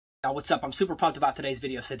Now, what's up? I'm super pumped about today's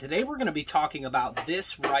video. So today we're going to be talking about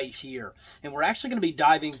this right here, and we're actually going to be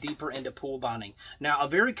diving deeper into pool bonding. Now, a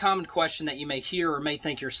very common question that you may hear or may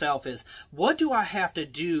think yourself is, what do I have to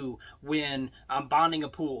do when I'm bonding a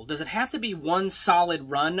pool? Does it have to be one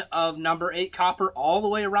solid run of number 8 copper all the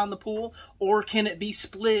way around the pool, or can it be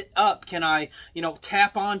split up? Can I,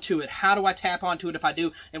 tap onto it? How do I tap onto it if I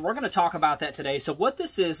do? And we're going to talk about that today. So what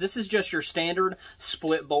this is just your standard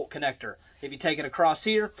split bolt connector. If you take it across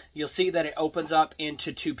here, you'll see that it opens up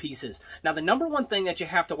into 2 pieces. Now, the number one thing that you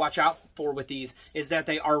have to watch out for with these is that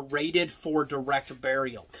they are rated for direct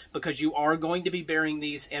burial, because you are going to be burying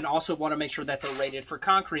these, and also want to make sure that they're rated for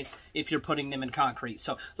concrete if you're putting them in concrete.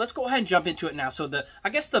 So let's go ahead and jump into it now. So I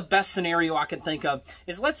guess the best scenario I can think of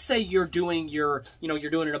is, let's say you're doing you're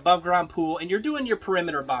doing an above ground pool and you're doing your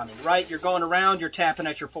perimeter bonding, right? You're going around, you're tapping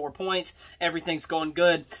at your 4 points, everything's going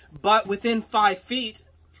good, but within 5 feet,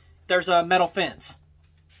 there's a metal fence.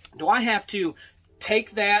 Do I have to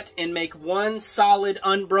take that and make one solid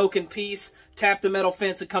unbroken piece, tap the metal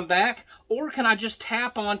fence and come back? Or can I just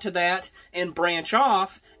tap onto that and branch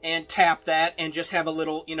off and tap that and just have a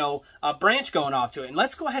little, a branch going off to it? And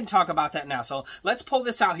let's go ahead and talk about that now. So let's pull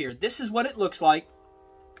this out here. This is what it looks like.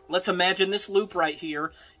 Let's imagine this loop right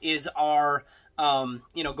here is our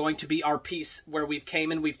going to be our piece where we've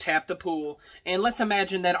came and we've tapped the pool. And let's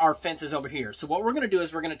imagine that our fence is over here. So what we're going to do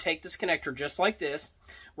is we're going to take this connector just like this.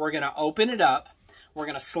 We're going to open it up. We're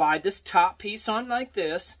going to slide this top piece on like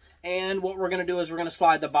this. And what we're going to do is we're going to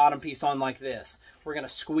slide the bottom piece on like this. We're going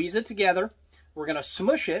to squeeze it together. We're going to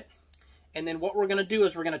smush it. And then what we're going to do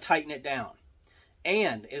is we're going to tighten it down.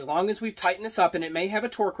 And as long as we've tightened this up, and it may have a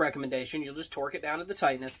torque recommendation, you'll just torque it down to the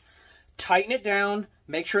tightness. Tighten it down,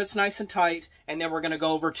 make sure it's nice and tight, and then we're going to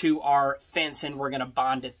go over to our fence and we're going to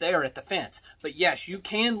bond it there at the fence. But yes, you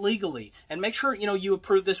can legally, and make sure you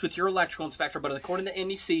approve this with your electrical inspector, but according to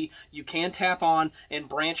NEC, you can tap on and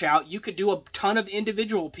branch out. You could do a ton of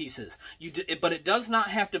individual pieces, but it does not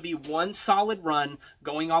have to be one solid run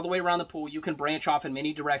going all the way around the pool. You can branch off in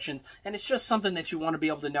many directions, and it's just something that you want to be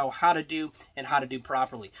able to know how to do and how to do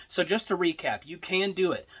properly. So just to recap, you can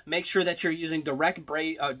do it. Make sure that you're using direct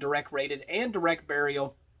rated and direct burial.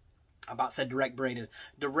 I about said direct braided.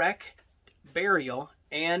 Direct burial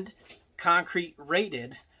and concrete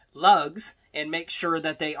rated lugs, and make sure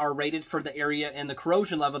that they are rated for the area and the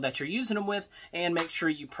corrosion level that you're using them with, and make sure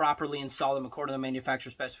you properly install them according to the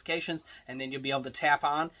manufacturer specifications, and then you'll be able to tap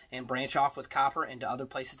on and branch off with copper into other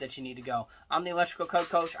places that you need to go. I'm the Electrical Code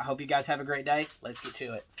Coach. I hope you guys have a great day. Let's get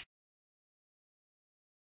to it.